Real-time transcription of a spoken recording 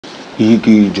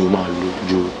EREKERE jọ máa lọ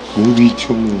jọ mo rí tí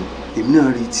ó mú. èmi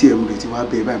náà rí tí ẹ̀mú rẹ̀ ti wá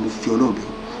bẹ́ẹ̀ báyìí mo fi ọlọ́run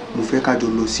bẹ́ẹ̀ mo fẹ́ kájọ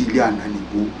lọ sí ilé àná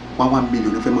nìbó 1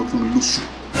 million fẹ́ máa fún mi lóṣù.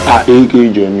 EREKERE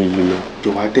jọ mi lọ. jọ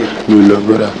wá tẹ̀. mi lọ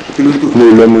brother. kí ló dé tó.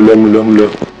 mo lọ.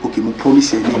 ok mo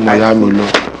promise ẹ ní ọmọ ìyá mi lọ.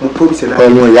 mo promise ẹ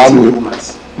ọmọ ìyá mi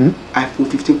iPhone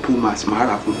 15 Pro Max máa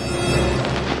rà fún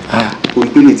orí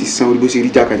pé lè ti san orí bó ṣe rí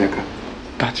jákàjáká.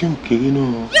 13 kéré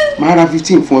náà. máa ra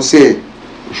 15 fún ọsẹ ẹ.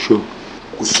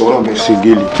 kò sọ̀rọ̀ mẹ́. ṣe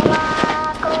gèlè.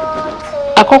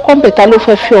 àkọ́kọ́ bẹ̀ta ló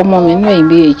fẹ́ fi ọmọ mi náà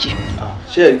ìbéèjì.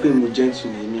 ṣé ẹ rí pé mo jẹ́ tù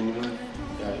mí ni wọ́n.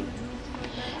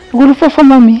 ìwúlò fẹ́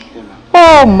fọ́mọ mi.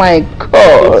 Oh my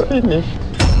God.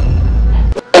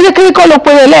 EREKERE kọ́ ló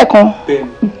péré lẹ́ẹ̀kan.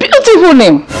 Beautiful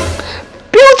name.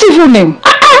 Beautiful name.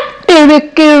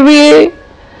 EREKERE.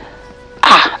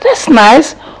 That's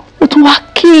nice. O tún wá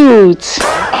cute.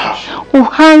 O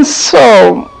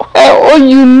handsome. O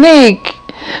unique.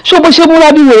 Ṣé bó ṣe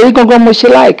múra bí wèrè gangan mo ṣe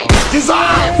like.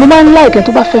 Mo máa ń like ẹni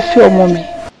tó bá fẹ́ fẹ́ ọmọ mi.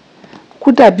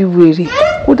 Kó dàbí wèrè.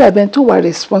 Kó dàbí ẹni tó wà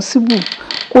responsible.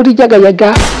 Kó rí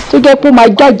jágàjágá. Tó jẹ́ pé ó máa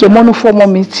jájẹ mọ́nú fún ọmọ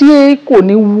mi tí kò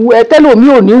ní wú ẹ tẹ́lẹ̀ mi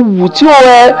ò ní wù tí ó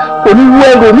ẹ kò ní wú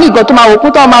ẹrù mi ìgbọ́n tó máa wò kó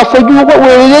tó máa fojú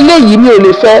wèrè lélẹ́yìí mi ò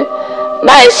lè fẹ́.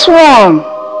 Nice one.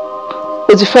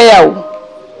 O ti fẹ́ yàwó.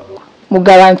 Mo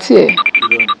guarantee ẹ.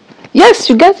 Yes,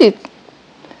 you get it.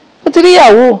 O ti rí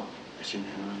yàwó.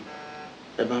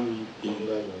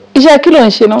 Iṣẹ́ kí ló ń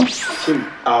ṣe náà?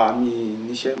 Mi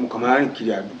níṣẹ́ mo kàn máa rìn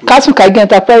kiri àdúgbò. Kásùkà Igi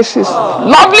Enterprises.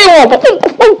 Lovely one.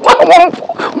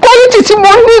 Quality tí mo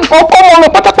ní ọkọ ọmọ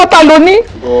pátápátá ló ní.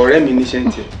 Ọ̀rẹ́ mi níṣẹ́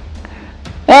ń tẹ̀.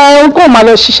 Kó máa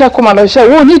lọ ṣiṣẹ́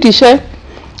wo nídìí iṣẹ́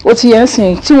o ti yẹn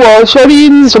sìn tí wọ́n sórí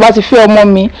níṣọba ti fẹ́ ọmọ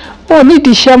mi o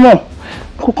nídìí iṣẹ́ mọ̀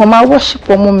kó kàn máa worship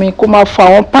ọmọ mi kó máa fa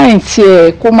àwọn pint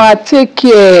ẹ̀ kó máa take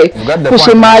ẹ̀ kó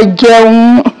ṣe máa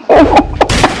jẹun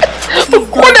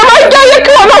kó dẹ̀ máa jẹun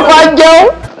kí wọ́n náà máa jẹun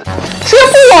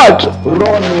simple word.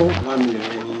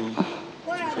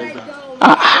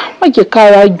 Má jẹ́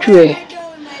kára ju ẹ̀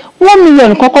 1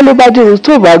 million kọ́kọ́ ló bá dèrò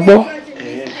tó bá gbọ́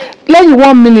lẹ́yìn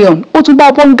 1 million ó tún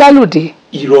bá bọ́ngálò dé.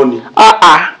 Irọ́ ni.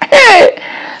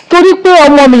 Torí pé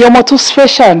ọmọ mi ọmọ tó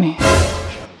special ni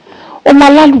ọmọ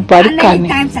alálùbáríkà ni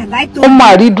ọmọ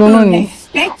àrídùnnú ni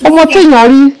ọmọ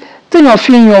téèyàn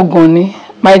fi yangàn ni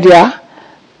my dear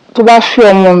tó bá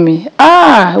fẹ́ ọmọ mi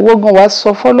ìwọ gan wàá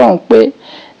sọ fọ́lọ́run pé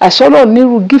àṣọlọ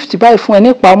nírú gift báyìí fún ẹ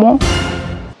nípamọ́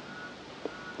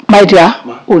my dear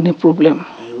ò ní problem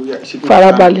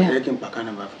farabalẹ̀.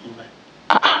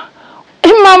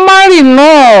 Máa márì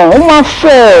náà ó máa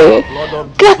fẹ́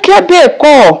kíákíá bẹ́ẹ̀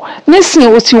kọ́ nísìnyí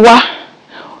o ti wá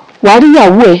wàá rí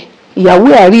ìyàwó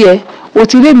ẹ̀ àrí ẹ o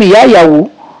ti rí mi ìyá ìyàwó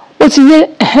o ti yé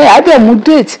àbẹ̀mú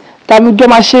date tàbí jọ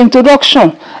máa ṣe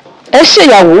introduction ẹ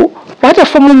ṣèyàwó wàá dẹ̀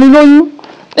fọmọ mi lóyún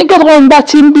nígbà tó wọn bá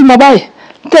ti ń bímọ báyìí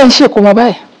tẹ́ ń ṣèkómọ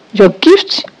báyìí your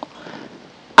gift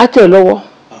á tẹ̀ lọ́wọ́.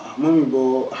 Mọ́mí bọ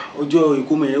ọjọ́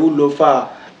ìkómọ yẹn ó lọ fà.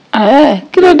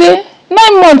 Kí ló dé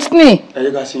 9 months ni. Ẹ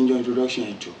jẹ́ ká ṣe ń jọ introduction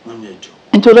ẹ̀jọ̀ mọ́mí ẹ̀jọ̀.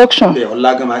 Introduction. Bẹ́ẹ̀ ọ̀la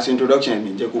gan máa ṣe introduction mi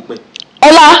jẹ́ kó pẹ́.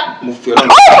 Ọ̀la. Mo fi Ọlọ́run.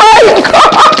 Oh my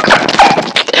God.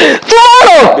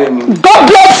 Tomorrow. God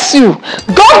bless you.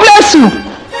 God bless you.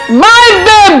 My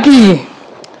baby.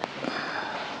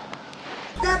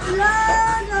 The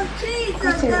blood of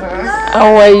Jesus. The blood. How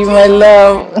are you, my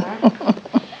love?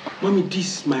 Mommy, this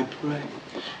is my bride.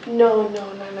 No.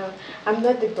 I'm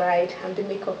not the bride. I'm the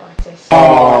makeup artist.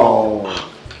 Oh,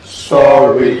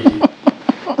 sorry.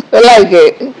 I like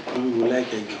it. You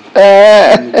like it?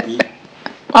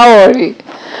 Don't worry.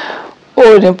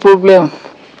 Oh, no problem.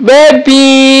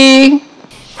 Baby.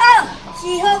 Oh,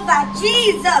 Jehovah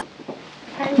Jesus.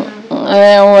 Hi, Mom.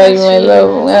 How are you, my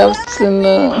love? I have to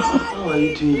know. How are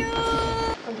you doing?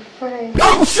 I'm fine.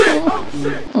 Oh, shit!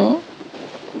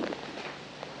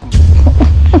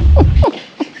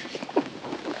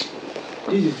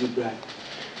 This is the bride.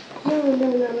 No,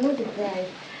 I'm not the bride.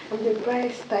 I'm the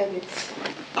bride stylist.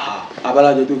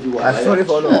 Abalajo tó fi wà. Sorry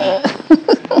for no.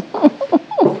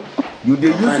 You dey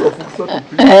use your function to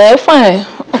please. Fine.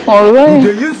 All right. You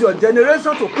dey use your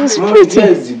generation to please. Mommy,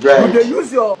 where is the bride? You dey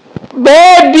use your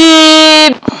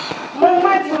Baby.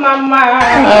 Mama.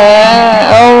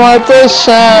 Ọmọ tó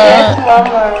ṣan.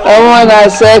 Ọmọ na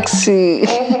sexy.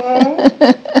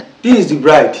 This is the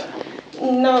bride.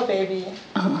 No, baby.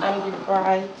 I'm the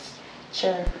bride's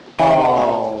chair.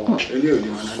 Oh,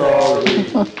 sorry.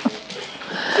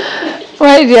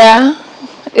 My dear,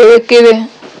 EREKERE.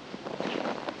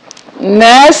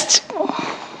 Next.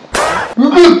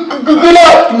 Mommy,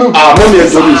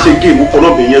 ẹjọ́ mi ṣe game for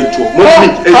not being here. Mommy,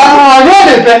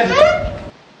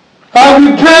 I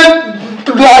will pay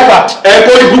driver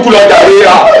kó ibùkù lọ jàre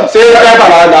ṣé driver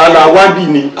là wá bí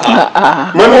ni.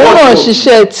 Ó náà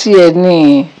ṣiṣẹ́ tiẹ̀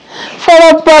ni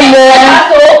fọwọ́balẹ̀.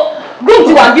 group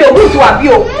ti wà bí o group ti wà bí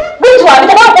o group ti wà bí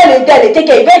tó bá bẹ̀ lè tẹ̀lé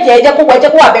tẹ́kẹ̀ ìbẹ́ẹ̀tì ẹ̀ jẹ́ kó wọ ẹ jẹ́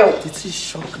kó wà bẹ́ẹ̀ o. Títí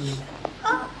shock me.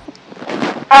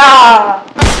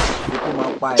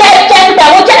 Check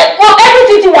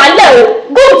everything ti wà nílẹ̀ o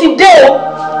group ti dé o.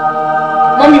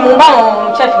 Mọ́mí mo bá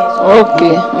wọn chef yẹn sọ.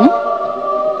 Okay. I'm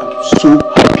so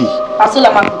happy. Pasola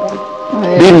máa kú.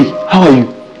 Baby, how are you?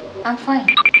 I'm fine.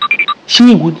 Ṣé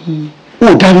ìwọ ni ó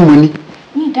dá mi mọ̀ ni?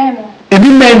 Mi ì dá ẹ mọ̀. Èmi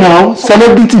mẹ́rin àwọn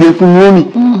celebrity lè fún mi ní.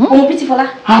 Ọmọ prettyfola.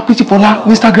 Prettyfola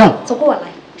Instagram. Sọ pé wà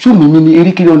láì. Ṣé mi ni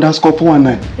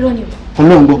EREKERE_419? Irọ́ ni o.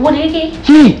 Ọlọ́run gbọ́. Wọ́n ní Ereke.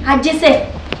 Yé. Àjẹsẹ̀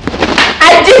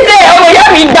ọmọ ìyá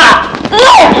mi gbà.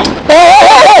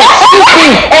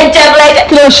 Ẹ jẹ́ bẹ́ẹ̀.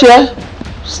 Kí ló ṣe?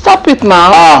 Stop it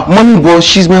now. Money boy,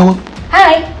 she's my one.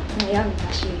 Hi. Ọmọ ìyá mi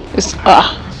bá ṣe.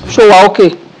 So we're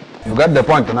okay. You got the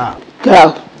point now.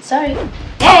 Girl. Sorry.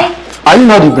 Hey. Are you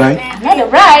not the bride? I'm not the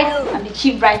bride. I'm the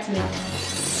chief bridesmaid.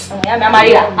 Ọmọ ìyá mi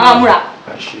amarira. Amamura.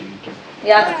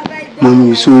 Yeah.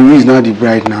 Mommy, so who is not the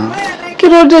bride now? Kí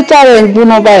ló dé tààrà ẹ̀ ń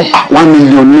gbóná báyìí? 1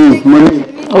 million ní money.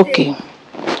 Okay.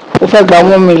 O fẹ́ gba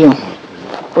 1 million.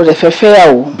 O dẹ̀ fẹ́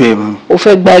fẹ́yàwó. Bẹ́ẹ̀ mami. O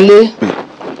fẹ́ gba ilé.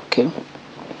 Okay.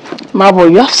 Mabo,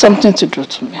 you have something to do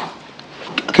to me.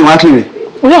 Kí wọ́n á kiri.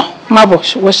 Yeah, Mabo,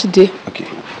 wọ́n ṣì dé. Okay.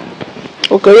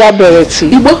 Okay, ya bẹ̀rẹ̀ tí.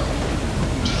 Igbo.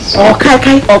 Or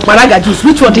kai or paraga juice.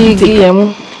 Which one do you take? Igi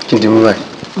ẹmu. Kí n di mú báyìí.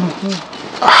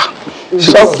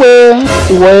 Sọ pé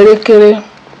ìwọ Erékéré.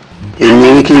 Èmi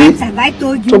Erékéré.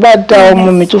 Tó bá da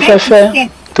ọmọ mi tó fẹ́ fẹ́.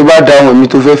 Tó bá da ọmọ mi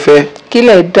tó fẹ́ fẹ́.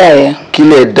 Kílẹ̀ dà ẹ́.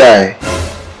 Kílẹ̀ dà ẹ́.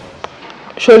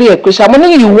 Sórí ẹ̀ pé ṣàmú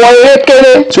ní ìwọ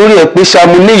Erékéré. Sórí ẹ̀ pé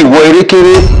ṣàmú ní ìwọ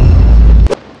Erékéré.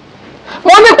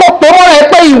 Mo ní kò pé mọ́ rẹ̀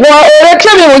pé ìwọ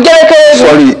Erékéré ò jẹ́ Erékéré.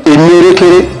 Sorry, èmi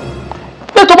Erékéré.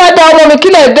 Pé tó bá da ọmọ mi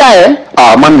kílẹ̀ dà ẹ́.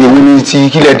 Mami èwo ni ti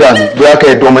kílẹ̀ dà mí bóyá kẹ́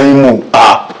ẹ̀ dán ọmọ yín mú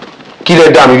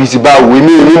kílẹ̀ dà mí bí ti bá wò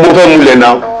èmi ò ní mo fẹ́ múlẹ̀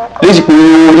náà léjì pé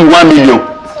orí 1 million.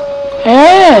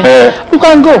 You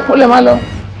can go. Ó lè má lọ.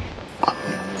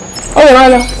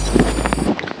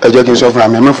 Ẹ jẹ́ kí n sọ fúnra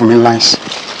mi ẹ má fún mi lines.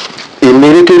 Èmi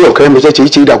Erékéré ọ̀kẹ́ mi ṣẹ̀ṣẹ̀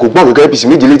ìṣe ìdàkú gbọ́n kẹ́kẹ́ pìsì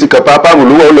méjì létí kan pápá mo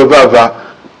lówó lọ bàbá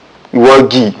ìwọ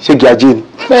gì ṣégi ajé ni.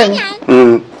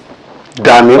 Bẹ́ẹ̀ni.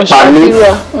 Dà mí pa mí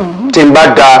tí n bá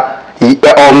da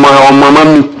ọmọ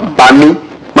mọ́mí pa mí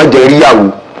má jẹ́ ríyàwó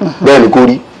bẹ́ẹ̀ ni kò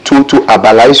rí tó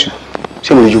àbàlá ìṣù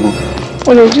ṣé mo lè jókòó.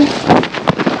 Ó lè jí.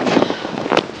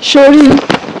 Sórí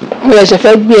mo lè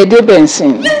ṣẹ̀fẹ̀ gbé ẹ débẹ̀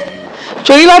nsìn.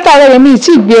 Sórí látàrí rẹ̀ mi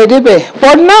tí gbé ẹ débẹ̀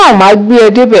but now máa gbé ẹ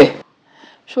débẹ̀.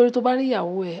 Sórí tó bá rí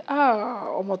ìyàwó ẹ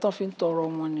ọmọ tán fi ń tọrọ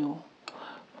ọmọ ni o.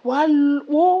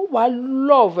 Wàá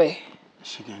love ẹ.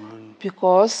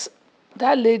 Because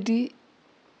that lady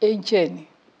angel ni.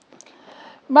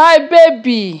 My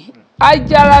baby,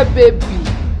 Ajara baby,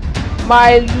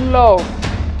 my love,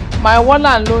 my one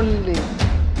and only,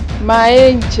 my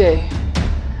angel.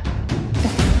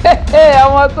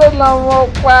 Ọmọ tó lọ mọ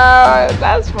pa,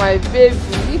 that's my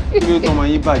baby. Bí ó tọmọ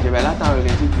yín bàjẹ́ báyìí látàrí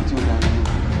ilẹ̀ tí kò tí ò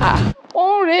dáa.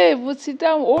 Ó ń rè é bó ti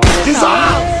dáhùn, ó ń rè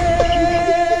náà.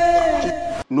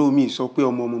 No, mi sọ pé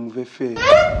ọmọ mo fẹ́ fẹ́.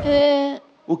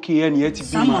 Okay, ẹni ẹ ti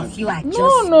bímọ.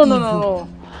 No.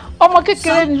 Ọmọ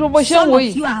kékeré ni bó ṣe ń wò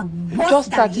yìí.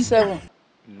 Just 37.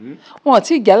 Wọn ò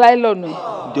tí ì já láìlọ́nù ẹ̀.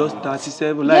 Just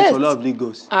 37 láìsọ love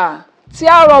Lagos. Tí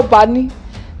a rọ̀bà ni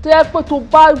tó yẹ pé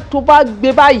tó bá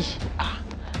gbé báyìí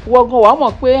wọ́gàn wàá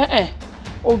mọ̀ pé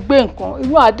o gbé nǹkan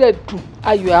inú àdẹ̀ dùn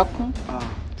ayọ̀ á kún.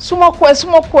 Súnmọ́kọ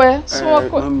ẹ.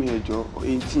 Mọ́mí ẹ̀jọ̀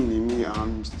 18 ni mí,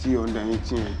 I'm still under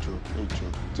 18 ẹ̀jọ̀.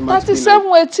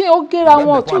 37 18 ó gẹ́ra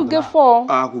wọn tún gé fọ́.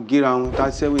 Kò gẹ́ra wọn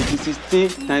 37 16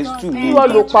 times 2. Irọ́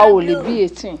ló pa ò lè bí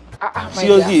 18.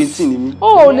 Seriously 18 ni mí.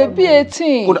 Ò lè bí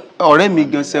 18. Ọ̀rẹ́ mi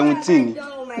gan 17 ni.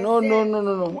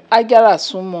 No. Ajara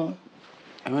súnmọ́.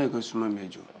 Ẹ má ẹ̀kan súnmọ́ mi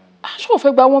ẹ̀jọ̀. Ṣé o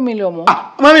fẹ́ gba 1 million mọ́?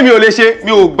 Mọ́mí mi ò lè ṣe,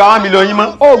 mi ò gba 1 million yín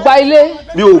mọ́. O gba ilé?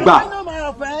 Mi ò gbà.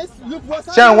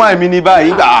 Ṣé àwọn àmì ní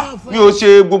báyìí gbà? Mi ò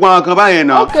ṣe gbogbo àwọn kan báyẹn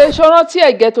náà. Ok, ṣé o rántí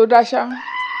ẹ̀gẹ́ tó dáṣá?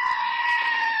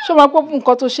 Ṣé o máa pọ́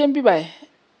nǹkan tó ṣe ń bì báyìí?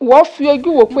 Wọ́n fi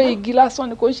ojú wò pé igi lásán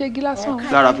ni kò ń ṣe igi lásán.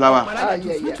 Lára flower.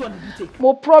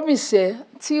 Mo promise ẹ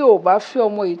tí o bá fẹ́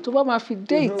ọmọ yìí tó bá máa fi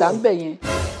dé ìta ń bẹ̀ yẹn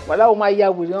wàhálà o máa ya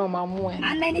wèrè wọn máa mú ẹ.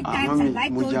 Mọ́mí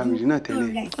mo ya wèrè náà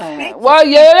tẹ́lẹ̀. Wọ́n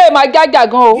yẹrẹ máa jájà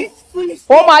gan o.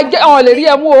 Ó máa jẹ́ ọ̀hún lè rí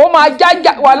ẹ mú o. Ó máa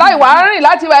jájà wàhálà ìwà rìn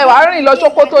láti ìwà rìn lọ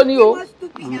Sókótó ni o.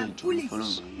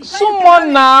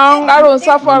 Súnmọ́ náà arò ń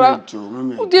sáfara.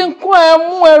 Ó di nkún ẹ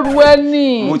mú ẹrù ẹ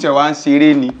ní. Mo tẹ̀ wá ń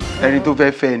ṣeré ni ẹni tó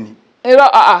fẹ́ fẹ́ ni. Irọ́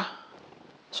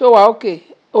ṣé wàá òkè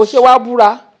ò ṣe wá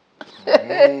búra.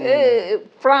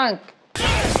 Frank.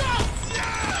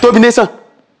 Tobination.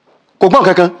 kò gbọ́n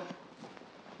kankan.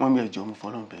 Mọ́mí ẹ jọ̀ọ́ mo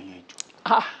fọlọ́run bẹ̀ yín ẹ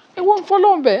jọ̀ọ́. Ìwọ ń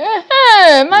fọlọ́run bẹ̀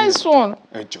nice one.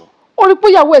 Ẹ jọ̀ọ́. O rí pé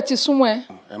ìyàwó ẹ ti súnmọ́ ẹ.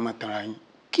 Ẹ má tanra yín.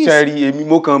 Ṣé rí èmi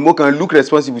mo kàn look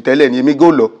responsible tẹ́lẹ̀ ni èmi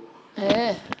go lọ.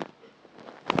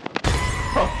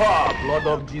 Blood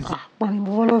of Jesus. Mami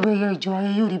mo fọlọ́run bẹ̀ yín ẹ jọ̀ọ́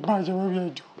ayé yóò rí bàjẹ́ wọ́n bí ẹ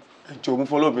jọ̀ọ́. Ẹ jọ̀ọ́ mo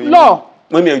fọlọ́run bẹ̀ yín. Lọ.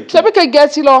 Mọ́mí ẹ jọ̀ọ́. Ṣebí kẹ́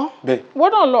gẹ̀ẹ́tì lọ. Bẹ́ẹ̀. Wọ́n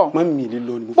náà lọ. Mọ́mí mi lè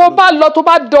lọ ni mo bó bá lọ tó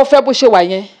bá dán fẹ́ bó ṣe wà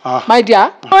yẹn my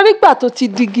dear lórí gbà tó ti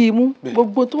digi imú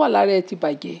gbogbo tó wà lára ẹ ti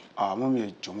bàjẹ́. Mọ́mí ẹ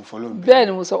jọ̀ọ́ mo fọlọ́run bẹ̀. Bẹ́ẹ̀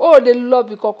ni mo sọ ó lè lọ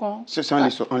bí kankan. Ṣé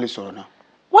wọ́n lè sọ̀rọ̀ náà?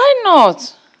 Why not?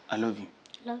 I love you.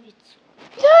 Love it.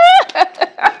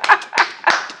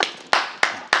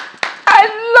 I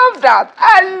love that.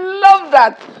 I love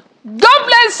that. God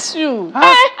bless you.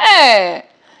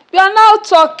 You are now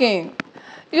talking.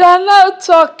 You are now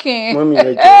talking. Mọ́mí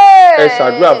ẹ jọ̀ọ́ ẹ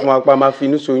ṣàdúrà fún apá máa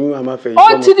finú ṣoyún a máa fẹ̀yìn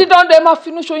gbọ́mọ. Ó ti di dandan ẹ máa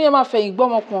finú ṣoyún ẹ máa fẹ̀yìn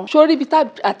gbọ́mọ kan. Sórí ibi tá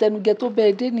àtẹnugẹ tó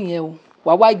bẹ́ẹ̀ dé nìyẹn o.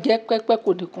 Wà wá jẹ́ pẹ́pẹ́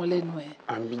kò nìkan lẹ́nu ẹ̀.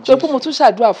 Ṣé pé mo tún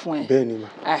ṣàdúrà fún ẹ? Bẹ́ẹ̀ ni mà.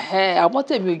 Àmọ́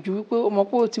tèmi ò ju wípé o mọ̀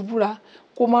pé o ti búra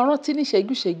kó máa rántí ní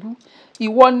ṣẹ́jú-ṣẹ́jú.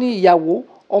 Ìwọ ni ìyàwó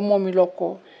ọmọ mi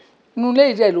lọ́kọ. Inú ilé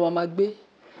ìdẹ́ ló máa gbé.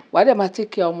 Wàá dẹ̀ máa take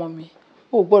care ọmọ mi.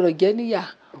 O ò gbọ́dọ̀ jẹ́ níyà.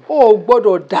 O ò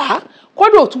gbọ́dọ̀ dá.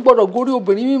 Kódà o tún gbọ́dọ̀ gorí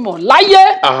obìnrin mímọ́ láyé.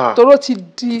 Toró ti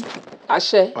di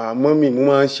àṣẹ. Mọ́mí mo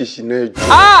máa ń ṣe ṣìnà ẹ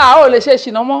jọ̀ọ́. O lè ṣe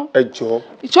ṣìnà mọ́. Ẹ jọ̀ọ́.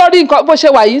 Sórí nǹkan bó ṣe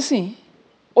wà yìí sìn.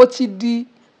 O ti di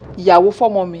ìyàwó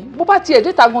fọ́mọ mi. Bó bá tiẹ̀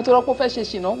dé tàgùn tó rọ́pò fẹ́ ṣe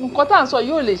ṣìnà. Nǹkan tá à ń sọ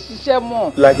yóò lè ṣiṣẹ́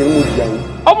mọ́. Láti mú ìyàwó.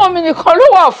 Ọmọ mi nìkan ló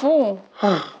wà fún.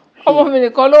 Ọmọ mi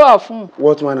nìkan ló wà fún.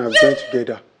 What man have joined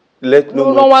together? Let no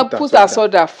one put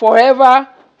asunder. Forever,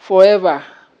 forever.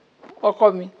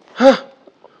 Ọkọ mi.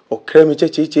 Ọ̀kẹ́ mi ṣe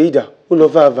ìdá ó lọ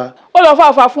fáfá. Ó lọ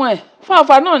fáfá fún ẹ.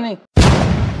 Fáfá náà ni.